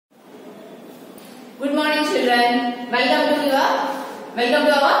Good morning, children. Welcome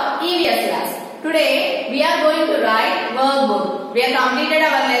to our EVS class. Today we are going to write workbook. We have completed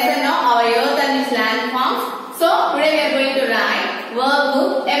our lesson now, our earth and its landforms. So today we are going to write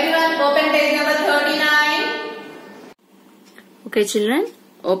workbook. Everyone open page number 39. Okay, children,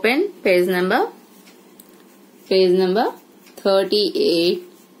 open page number 38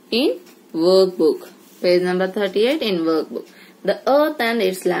 in workbook. Page number 38 in workbook. The earth and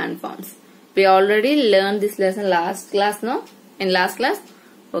its landforms. We already learned this lesson last class, no? In last class.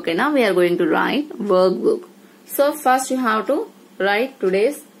 Okay, now we are going to write workbook. So first you have to write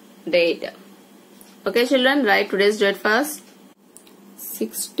today's date. Okay, children, write today's date first.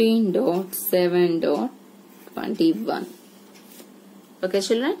 16.7.21. Okay,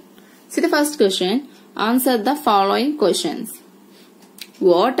 children. See the first question. Answer the following questions.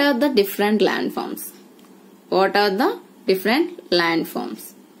 What are the different landforms? What are the different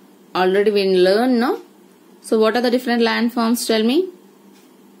landforms? Already we learned, no? So what are the different landforms? Tell me.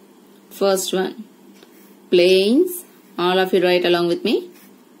 First one. Plains. All of you write along with me.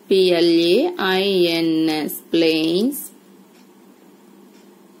 Plains. Plains.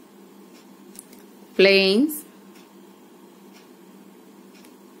 Plains.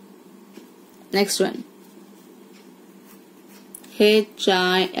 Next one. Hills.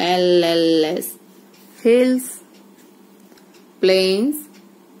 Hills. Plains.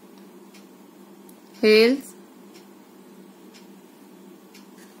 Hills.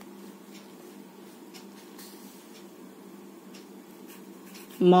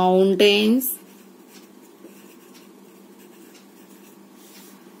 Mountains.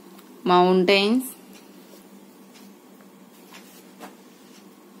 Mountains.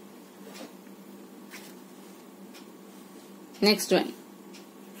 Next one.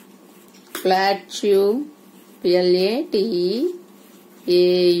 Plateau. Plateaus.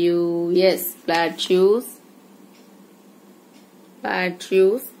 Plateaus.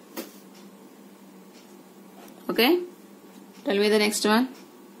 Plateaus. Okay. Tell me the next one.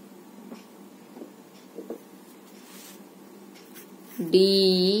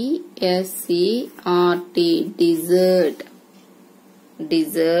 Desert. Desert.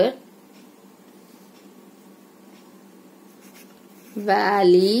 Desert.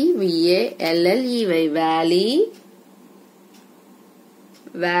 Valley. Valley. Valley.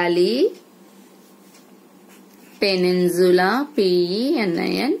 Valley. Peninsula.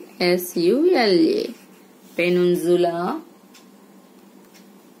 Peninsula. Peninsula.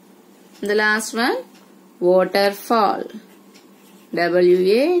 The last one. Waterfall.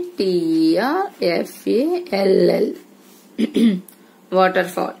 Waterfall.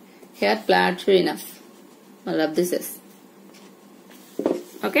 Waterfall. Here plateau enough. All of this is.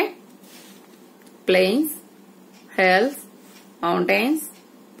 Okay. Plains. Hills. Mountains.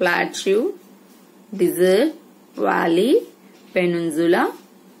 Plateau. Desert. Valley. Peninsula.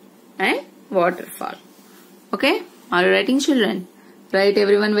 And waterfall. Okay. Are you writing, children? Write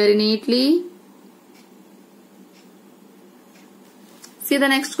everyone very neatly. See the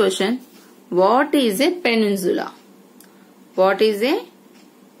next question. What is a peninsula? What is a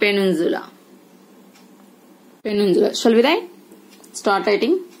peninsula? Peninsula. Shall we write? Start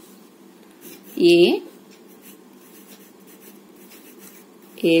writing.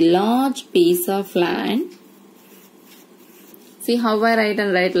 A large piece of land. See how I write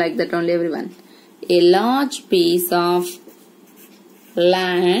and write like that only, everyone. A large piece of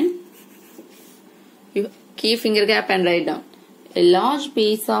land. You keep finger gap and write down. A large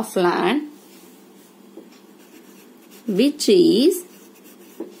piece of land which is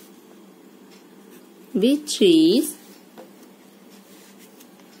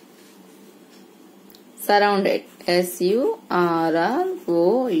surrounded. Surrounded.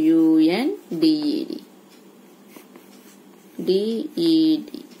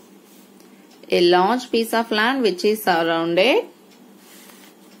 A large piece of land which is surrounded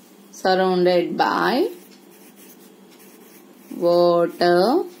by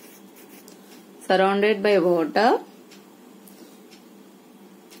water. Surrounded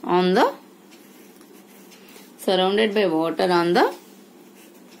by water on the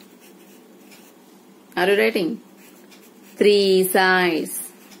are you writing? Three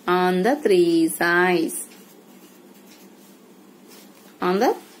sides. On the three sides. On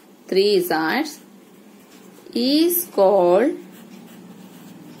the three sides is called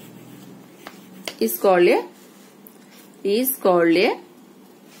a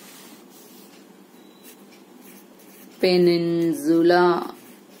peninsula.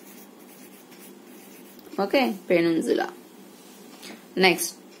 Okay, peninsula.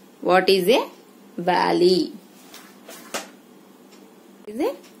 Next, what is a valley? Is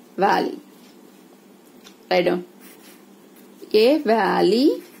a valley. Write down. A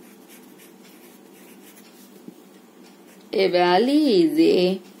valley. A valley is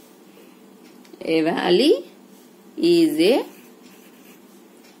a valley is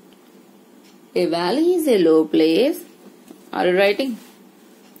a valley is a low place. Are you writing?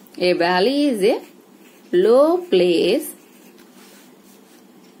 A valley is a low place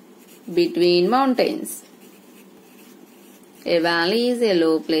between mountains. A valley is a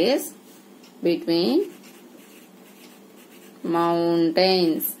low place between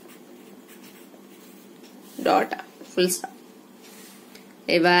mountains. Dot. Full stop.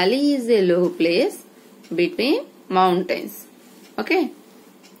 A valley is a low place between mountains. Okay.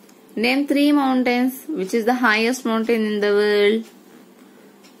 Name 3 mountains. Which is the highest mountain in the world?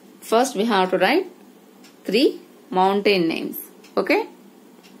 First we have to write 3 mountain names. Okay.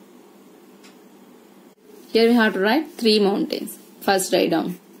 Here we have to write 3 mountains. First write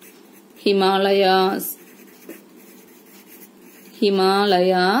down. Himalayas.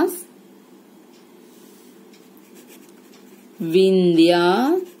 Himalayas.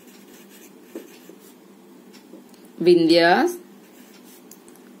 Vindhyas. Vindhyas.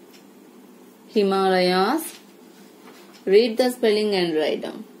 Himalayas. Read the spelling and write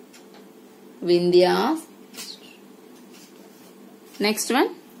down. Vindhyas. Next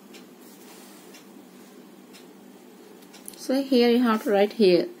one. So here you have to write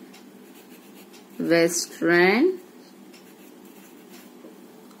here. Western.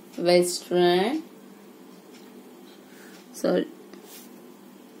 Western. So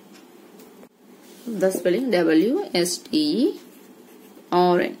the spelling W-S-T-R-N.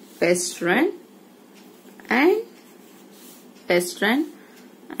 Western and Western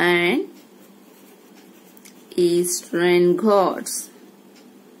and Eastern Ghats.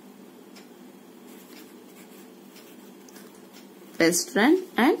 Western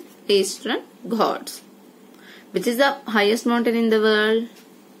and Eastern Ghats. Which is the highest mountain in the world?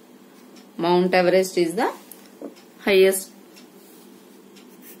 Mount Everest is the highest.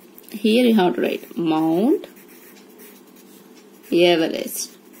 Here you have to write Mount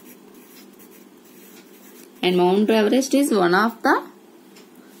Everest. And Mount Everest is one of the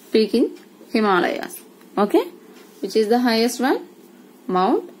peak in Himalayas. Okay. Which is the highest one?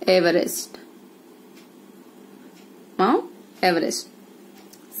 Mount Everest. Mount Everest.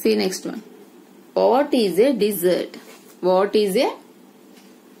 See next one. What is a desert? What is a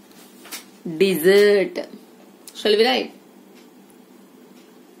desert? Shall we write?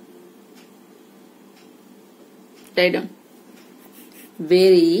 Write down.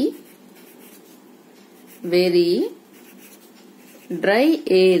 Very dry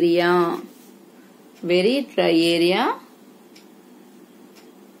area. Very dry area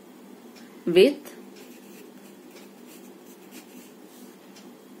with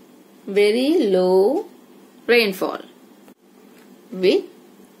very low rainfall. With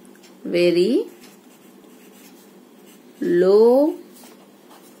very low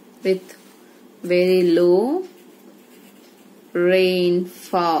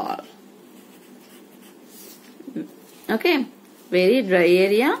rainfall. Okay. Very dry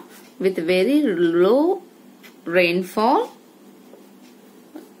area with very low rainfall.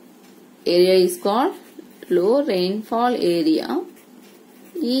 Area is called low rainfall area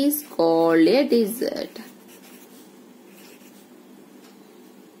is called a desert.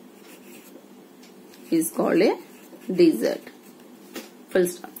 Is called a desert. Full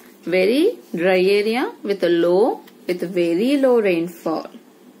stop. Very dry area with very low rainfall.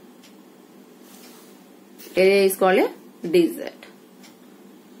 Area is called a desert.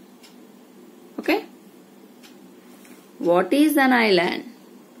 Okay. What is an island?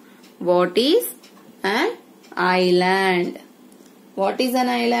 What is an island? What is an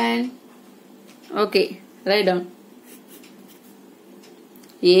island? Okay, write down.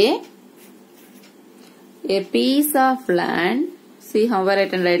 A piece of land. See how I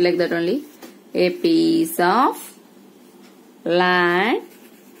write and write like that only. A piece of land.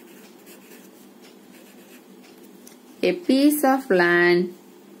 A piece of land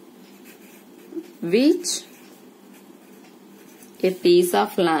which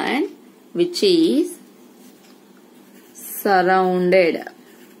is surrounded.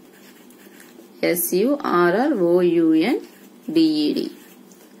 S-U-R-R-O-U-N-D-E-D.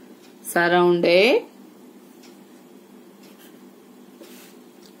 Surrounded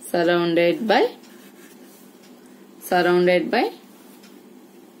by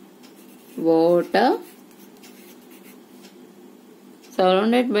water.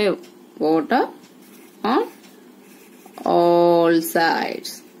 Surrounded by water on all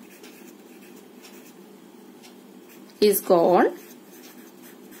sides. Is called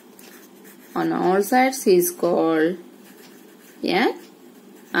on all sides is called an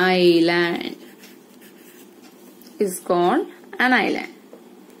island. Is called an island.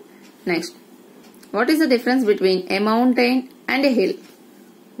 Next, what is the difference between a mountain and a hill?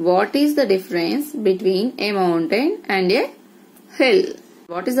 What is the difference between a mountain and a hill?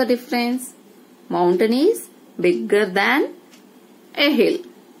 What is the difference? Mountain is bigger than a hill.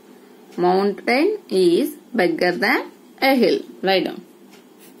 Mountain is bigger than a hill. Write down.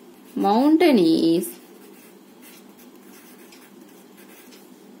 Mountain is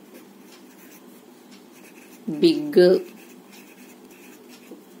bigger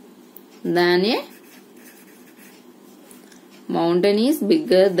than a mountain is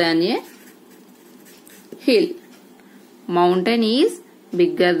bigger than a hill. Mountain is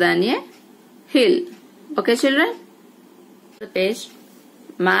bigger than a hill. Okay, children? The page.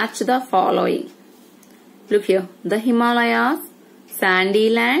 Match the following. Look here. The Himalayas, sandy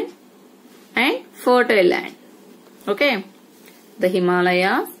land and fertile land. Okay. The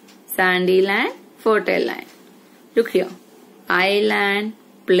Himalayas, sandy land, fertile land. Look here. Island,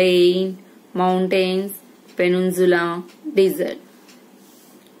 plain, mountains, peninsula, desert.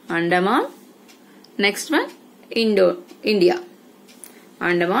 Andaman. Next one, India.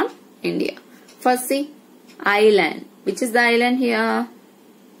 Andaman, India. First see, island. Which is the island here?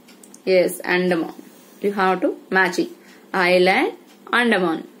 Yes, Andaman. You have to match it. Island,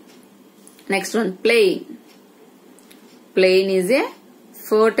 Andaman. Next one, plain. Plain is a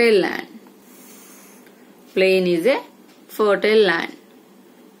fertile land. Plain is a fertile land.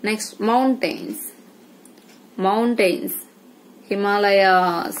 Next, mountains. Mountains.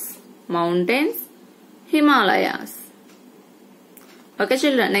 Himalayas. Mountains. Himalayas. Okay,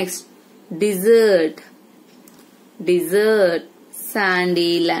 children. Next, desert. Desert.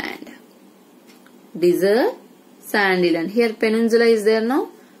 Sandy land. Desert. Sandy land. Here peninsula is there, no?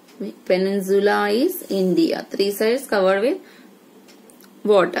 Peninsula is India. 3 sides covered with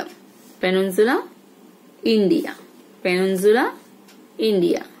water. Peninsula, India. Peninsula,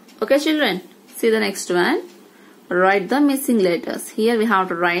 India. Okay, children. See the next one. Write the missing letters. Here we have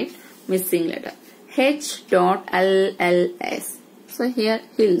to write missing letter. H.LLS. So here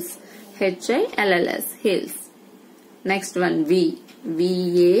hills. H-I-L-L-S. Hills. Next one V.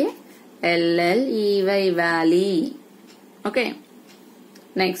 V-A-L-L-E-Y. Valley. Okay.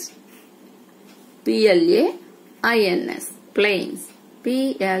 Next. P-L-A-I-N-S. Plains.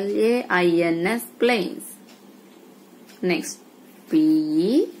 P-L-A-I-N-S. Plains. Next.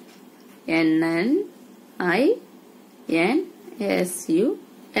 P-E-N-N-I-N-S-U-L-A.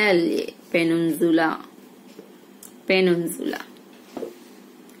 Peninsula. Peninsula.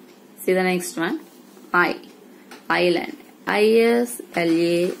 See the next one. Island.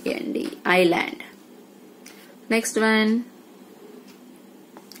 I-S-L-A-N-D. Island. Next one.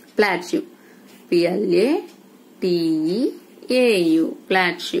 Plateau. P-L-A-T-E-A-U.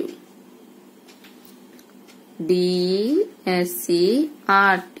 Plateau. D-E-S-E-R-T.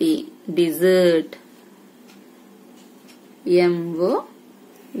 Desert. M-O-U-N-T-A-I-N-S.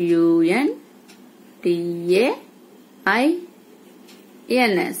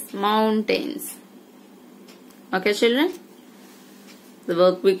 Mountains. Okay, children? The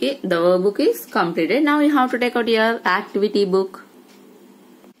workbook is completed. Now you have to take out your activity book.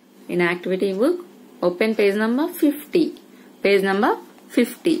 In activity book, open page number 50. Page number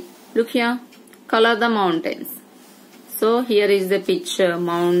 50. Look here. Color the mountains. So here is the picture.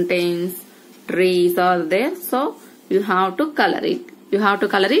 Mountains, trees are there. So you have to color it. You have to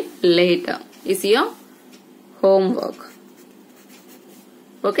color it later. Is your homework.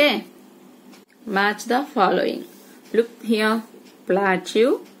 Okay. Match the following. Look here.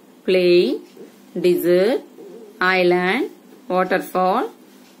 Plateau, plain, desert, island, waterfall,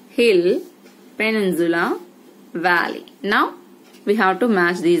 hill, peninsula, valley. Now we have to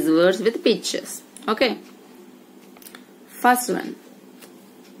match these words with pictures. Okay. First one.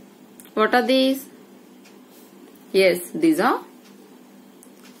 What are these? Yes, these are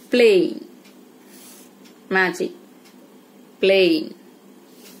plain. Match it. Plain.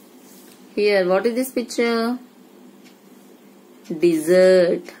 Here, what is this picture?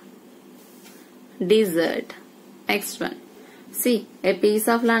 Desert. Desert. Next one. See, a piece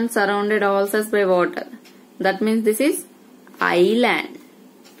of land surrounded all sides by water. That means this is island.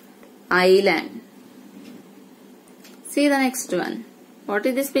 Island. See the next one. What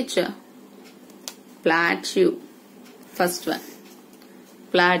is this picture? Plateau. First one.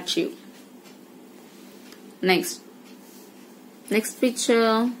 Plateau. Next. Next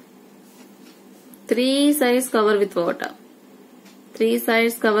picture. 3 sides covered with water. 3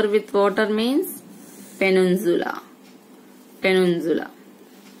 sides covered with water means peninsula. Peninsula.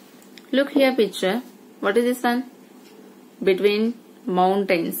 Look here picture. What is this one? Between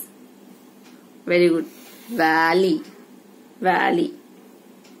mountains. Very good. Valley. Valley.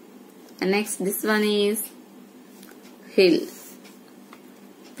 And next this one is hills.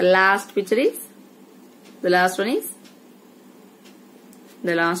 The last picture is? The last one is?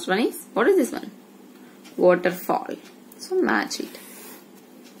 What is this one? Waterfall. So match it.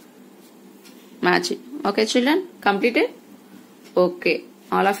 Match it. Okay children? Completed? Okay.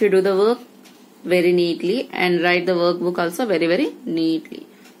 All of you do the work very neatly and write the workbook also very neatly.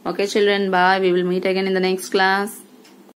 Okay children, bye. We will meet again in the next class.